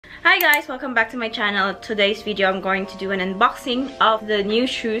Hi guys, welcome back to my channel. Today's video I'm going to do an unboxing of the new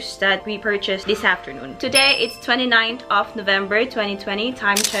shoes that we purchased this afternoon. Today it's 29th of November 2020.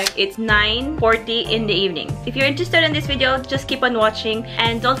 Time check, it's 9:40 in the evening. If you're interested in this video, just keep on watching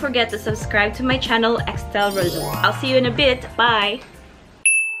and don't forget to subscribe to my channel Xtel RaSuL. I'll see you in a bit. Bye!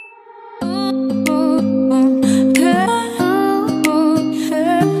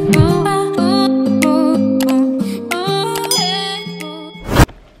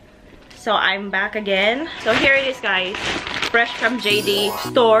 So I'm back again. So here it is guys, fresh from JD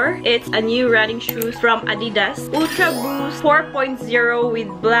store. It's a new running shoes from ADIDAS ULTRABOOST 4.0 with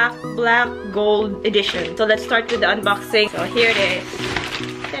black gold edition. So let's start with the unboxing. So here it is.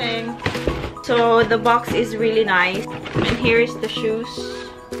 Dang. So the box is really nice. And here is the shoes.